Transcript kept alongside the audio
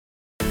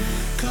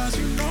'cause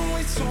you know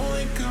it's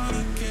only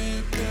gonna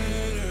get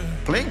better.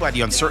 Plagued by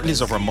the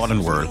uncertainties of our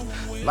modern world,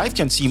 life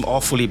can seem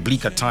awfully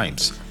bleak at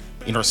times.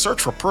 In our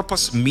search for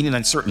purpose, meaning,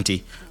 and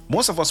certainty,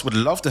 most of us would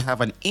love to have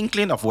an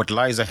inkling of what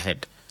lies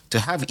ahead, to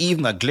have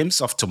even a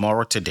glimpse of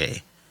tomorrow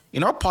today.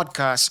 In our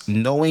podcast,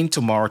 Knowing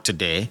Tomorrow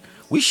Today,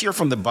 we share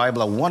from the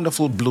Bible a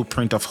wonderful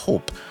blueprint of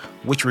hope,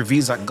 which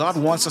reveals that God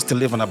wants us to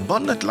live an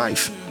abundant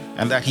life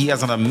and that He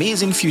has an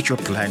amazing future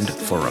planned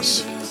for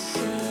us.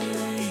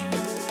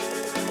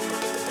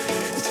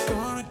 It's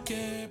gonna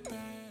get better.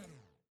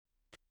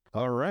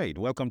 All right,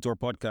 welcome to our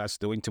podcast,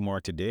 Doing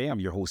Tomorrow Today. I'm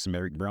your host,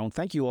 Merrick Brown.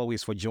 Thank you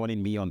always for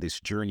joining me on this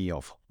journey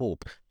of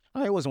hope.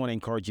 I always want to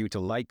encourage you to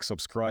like,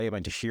 subscribe,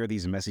 and to share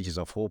these messages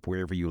of hope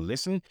wherever you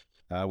listen,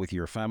 with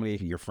your family,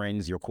 your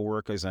friends, your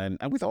coworkers, and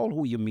with all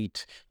who you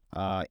meet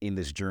in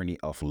this journey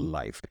of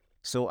life.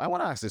 So I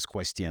want to ask this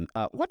question.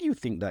 What do you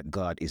think that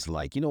God is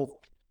like? You know,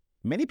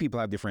 many people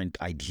have different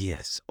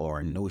ideas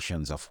or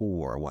notions of who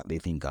or what they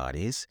think God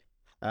is.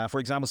 For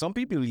example, some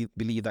people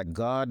believe that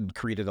God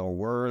created our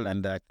world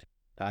and that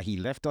He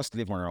left us to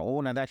live on our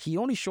own and that He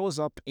only shows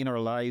up in our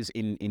lives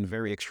in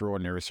very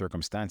extraordinary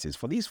circumstances.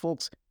 For these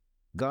folks,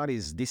 God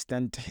is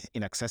distant,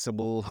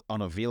 inaccessible,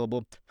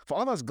 unavailable. For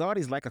others, God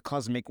is like a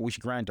cosmic wish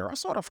granter, a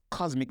sort of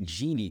cosmic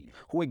genie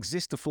who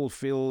exists to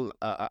fulfill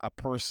a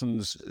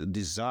person's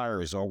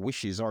desires or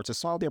wishes or to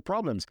solve their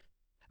problems.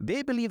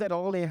 They believe that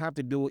all they have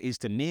to do is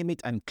to name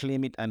it and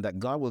claim it, and that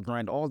God will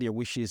grant all their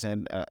wishes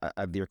and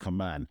at their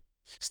command.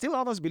 Still,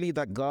 others believe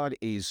that God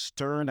is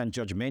stern and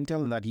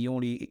judgmental, and that He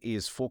only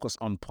is focused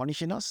on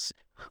punishing us.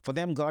 For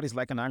them, God is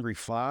like an angry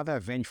father, a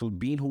vengeful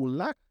being who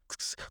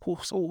lacks,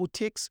 who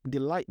takes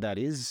delight, that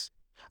is,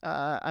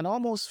 and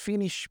almost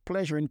fiendish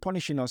pleasure in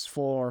punishing us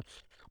for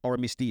our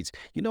misdeeds.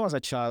 You know, as a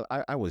child,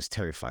 I was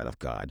terrified of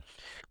God.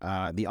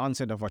 The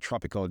onset of a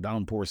tropical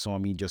downpour saw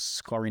me just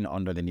scurrying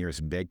under the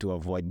nearest bed to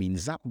avoid being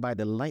zapped by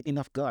the lightning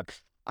of God.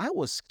 I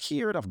was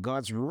scared of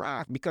God's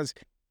wrath because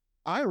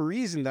I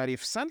reasoned that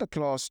if Santa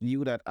Claus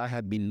knew that I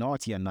had been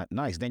naughty and not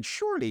nice, then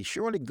surely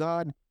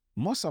God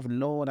must have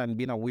known and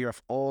been aware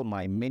of all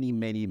my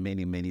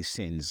many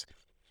sins.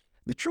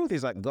 The truth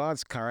is that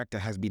God's character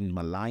has been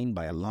maligned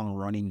by a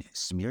long-running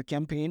smear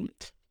campaign.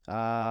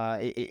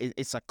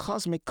 It's a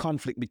cosmic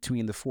conflict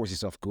between the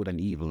forces of good and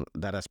evil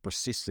that has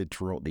persisted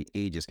throughout the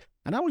ages.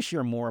 And I will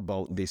share more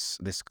about this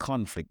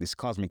conflict, this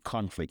cosmic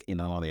conflict, in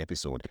another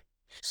episode.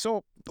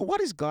 So, what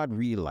is God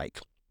really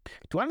like?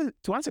 To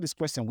answer this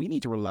question, we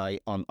need to rely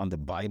on the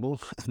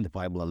Bible and the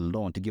Bible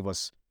alone to give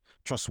us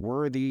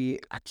trustworthy,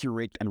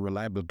 accurate, and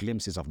reliable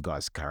glimpses of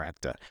God's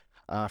character.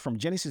 From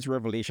Genesis to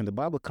Revelation, the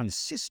Bible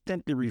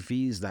consistently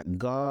reveals that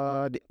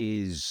God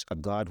is a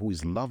God who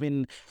is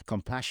loving,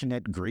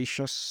 compassionate,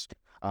 gracious,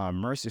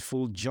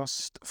 merciful,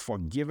 just,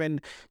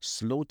 forgiving,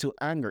 slow to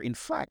anger. In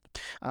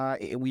fact,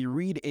 we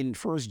read in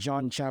 1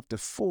 John chapter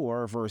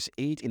 4, verse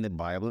 8 in the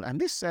Bible,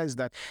 and this says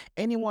that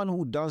anyone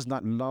who does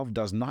not love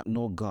does not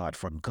know God,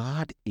 for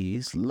God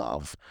is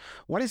love.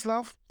 What is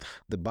love?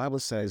 The Bible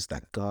says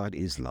that God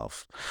is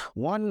love.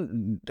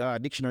 One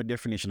dictionary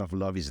definition of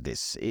love is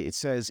this. It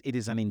says it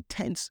is an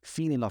intense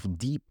feeling of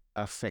deep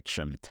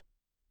affection.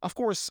 Of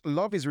course,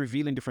 love is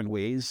revealed in different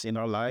ways in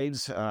our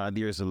lives.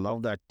 There's a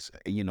love that,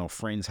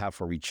 friends have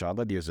for each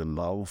other. There's a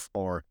love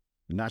or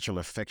natural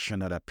affection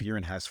that a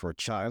parent has for a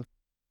child.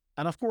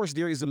 And of course,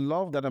 there is a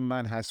love that a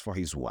man has for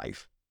his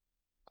wife.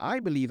 I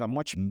believe a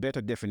much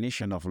better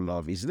definition of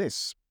love is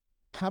this: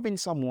 having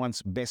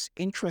someone's best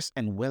interest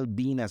and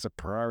well-being as a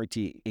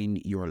priority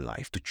in your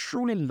life. To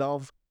truly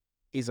love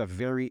is a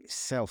very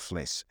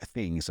selfless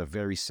thing. It's a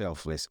very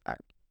selfless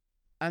act.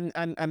 And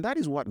that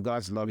is what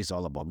God's love is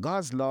all about.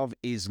 God's love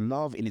is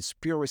love in its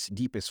purest,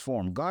 deepest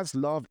form. God's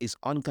love is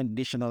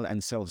unconditional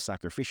and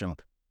self-sacrificial.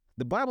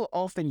 The Bible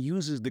often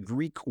uses the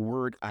Greek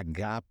word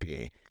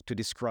agape to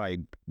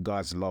describe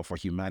God's love for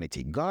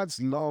humanity.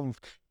 God's love,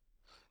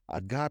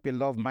 agape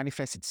love,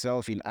 manifests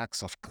itself in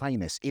acts of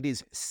kindness. It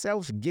is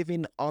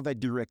self-giving,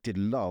 other-directed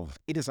love.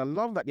 It is a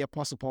love that the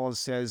Apostle Paul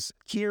says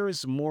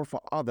cares more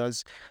for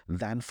others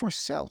than for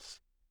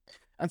self.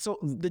 And so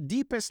the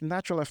deepest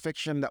natural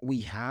affection that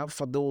we have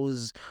for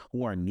those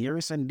who are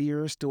nearest and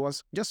dearest to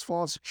us just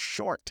falls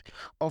short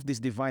of this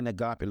divine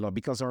agape love,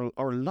 because our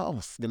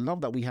love, the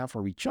love that we have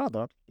for each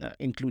other,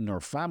 including our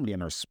family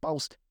and our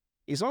spouse,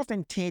 is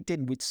often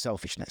tainted with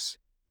selfishness.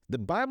 The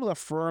Bible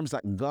affirms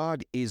that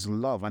God is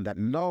love and that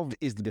love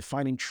is the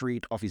defining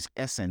trait of His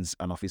essence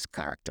and of His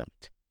character.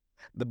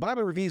 The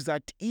Bible reveals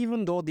that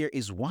even though there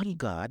is one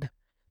God,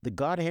 the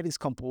Godhead is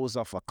composed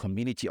of a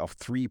community of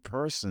three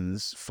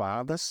persons: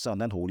 Father, Son,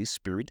 and Holy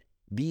Spirit.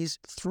 These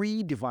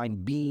three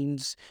divine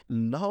beings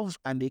love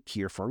and they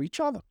care for each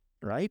other,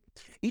 right?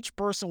 Each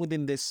person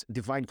within this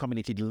divine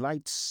community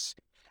delights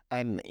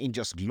and in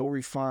just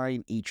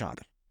glorifying each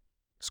other.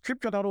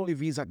 Scripture not only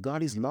reveals that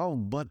God is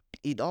love, but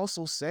it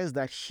also says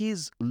that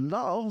his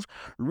love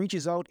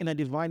reaches out in a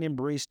divine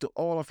embrace to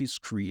all of his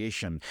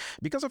creation.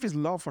 Because of his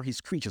love for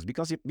his creatures,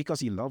 because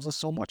he loves us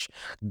so much,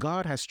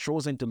 God has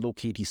chosen to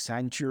locate his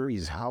sanctuary,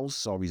 his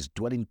house, or his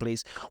dwelling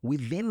place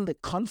within the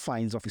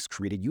confines of his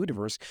created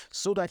universe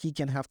so that he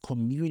can have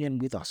communion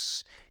with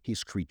us,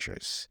 his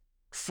creatures.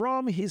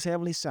 From his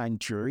heavenly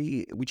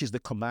sanctuary, which is the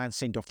command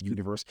center of the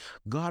universe,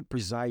 God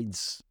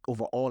presides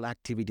over all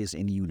activities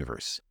in the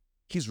universe.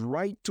 His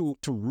right to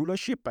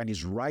rulership and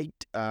his right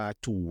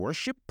to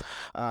worship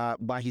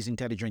by his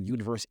intelligent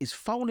universe is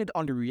founded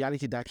on the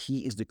reality that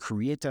he is the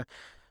creator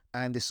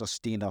and the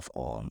sustainer of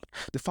all.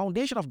 The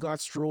foundation of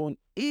God's throne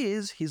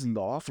is his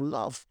law of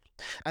love.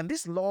 And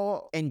this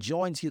law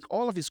enjoins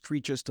all of his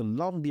creatures to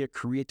love their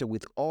creator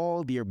with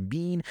all their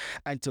being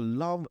and to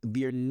love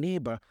their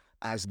neighbor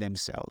as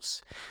themselves.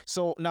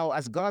 So now,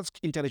 as God's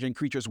intelligent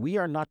creatures, we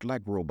are not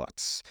like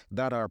robots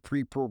that are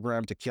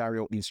pre-programmed to carry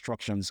out the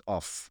instructions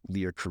of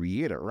their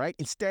creator, right?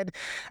 Instead,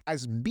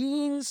 as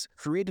beings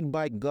created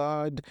by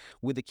God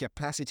with the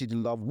capacity to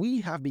love,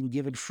 we have been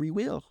given free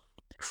will,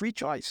 free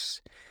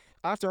choice.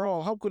 After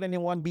all, how could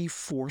anyone be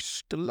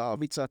forced to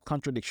love? It's a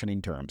contradiction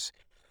in terms.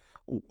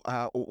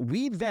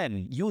 We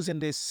then, using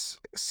this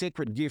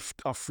sacred gift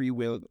of free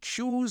will,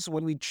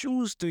 when we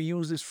choose to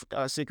use this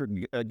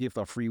sacred gift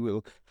of free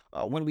will,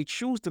 when we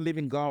choose to live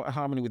in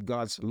harmony with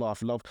God's law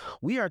of love,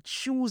 we are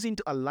choosing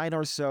to align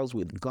ourselves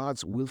with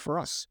God's will for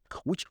us,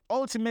 which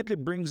ultimately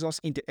brings us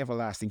into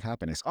everlasting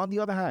happiness. On the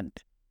other hand,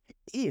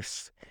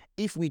 if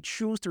we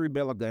choose to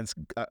rebel against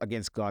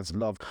God's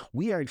love,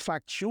 we are in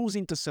fact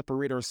choosing to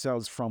separate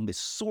ourselves from the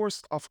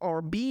source of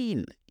our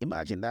being.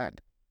 Imagine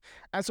that.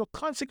 And so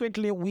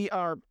consequently,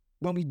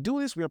 when we do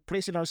this, we are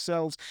placing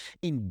ourselves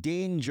in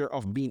danger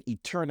of being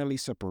eternally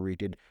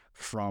separated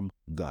from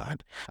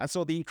God. And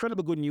so the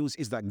incredible good news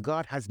is that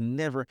God has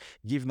never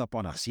given up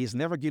on us. He has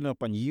never given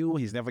up on you.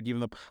 He's never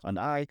given up on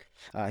I.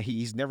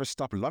 He's never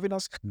stopped loving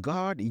us.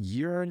 God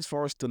yearns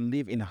for us to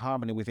live in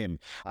harmony with him.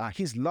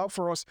 His love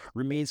for us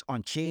remains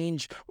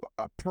unchanged,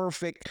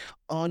 perfect,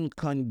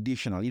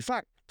 unconditional. In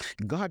fact,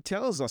 God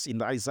tells us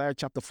in Isaiah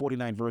chapter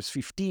 49, verse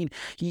 15,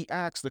 he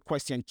asks the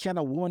question, can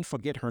a woman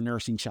forget her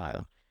nursing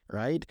child,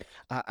 right?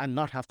 And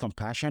not have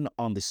compassion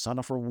on the son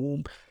of her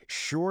womb?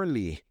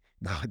 Surely,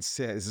 God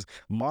says,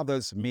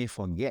 mothers may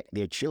forget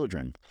their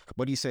children,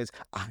 but he says,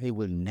 I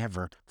will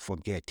never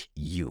forget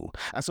you.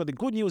 And so the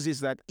good news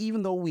is that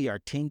even though we are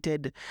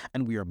tainted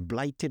and we are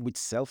blighted with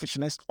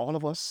selfishness, all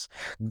of us,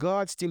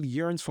 God still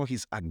yearns for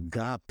his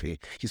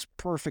agape, his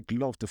perfect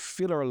love to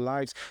fill our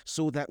lives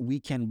so that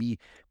we can be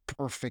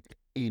perfect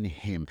in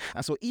him.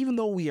 And so even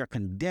though we are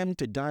condemned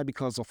to die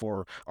because of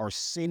our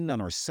sin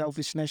and our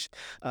selfishness,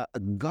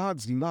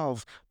 God's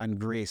love and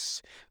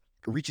grace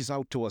reaches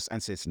out to us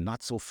and says,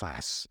 not so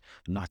fast,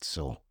 not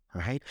so.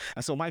 Right?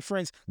 And so, my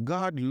friends,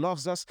 God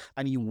loves us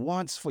and he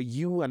wants for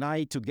you and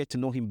I to get to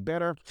know him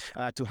better,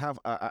 to have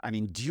an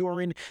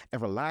enduring,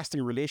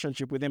 everlasting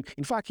relationship with him.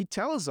 In fact, he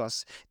tells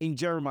us in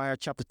Jeremiah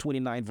chapter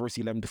 29, verse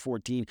 11 to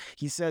 14,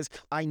 he says,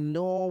 I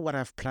know what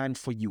I've planned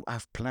for you.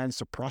 I've plans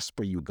to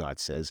prosper you, God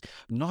says,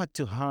 not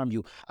to harm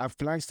you. I've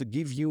plans to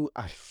give you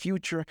a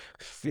future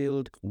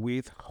filled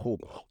with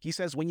hope. He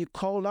says, when you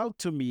call out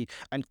to me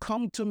and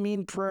come to me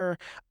in prayer,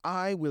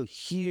 I will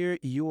hear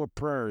your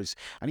prayers.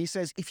 And he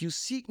says, if you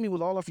seek me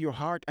with all of your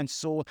heart and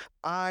soul,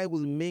 I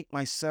will make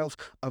myself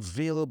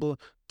available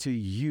to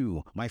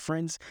you. My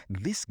friends,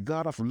 this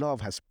God of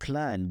love has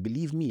planned,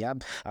 believe me,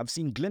 I've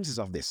seen glimpses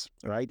of this,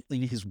 right,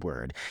 in his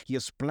word. He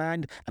has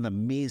planned an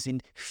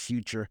amazing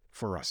future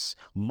for us.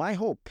 My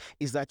hope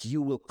is that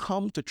you will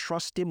come to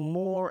trust him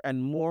more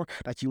and more,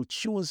 that you'll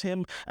choose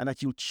him and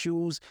that you'll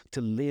choose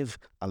to live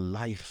a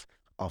life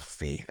of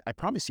faith. I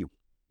promise you,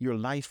 your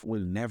life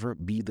will never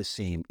be the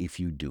same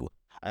if you do.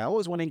 I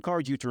always want to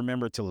encourage you to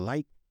remember to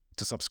like,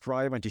 to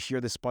subscribe, and to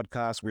share this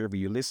podcast wherever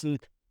you listen.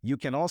 You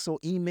can also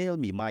email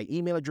me. My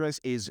email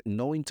address is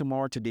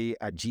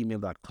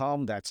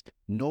knowingtomorrowtoday@gmail.com. That's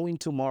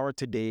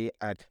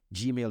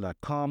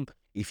knowingtomorrowtoday@gmail.com.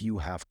 If you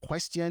have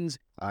questions,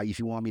 if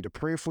you want me to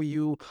pray for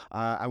you,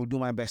 I will do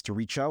my best to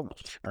reach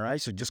out. All right,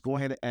 so just go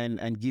ahead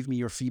and give me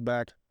your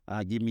feedback.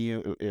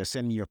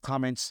 Send me your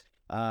comments.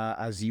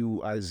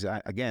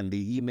 Again,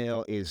 the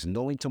email is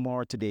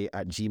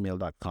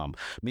knowingtomorrowtoday@gmail.com.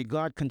 May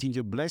God continue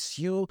to bless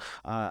you.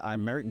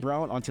 I'm Merrick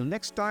Brown. Until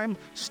next time,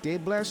 stay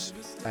blessed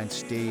and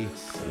stay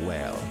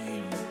well.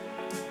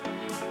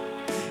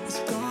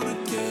 It's gonna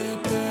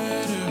get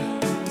better.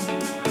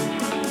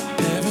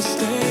 Never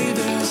stay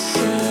the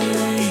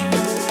same.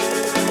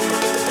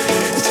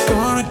 It's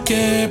gonna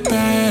get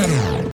better.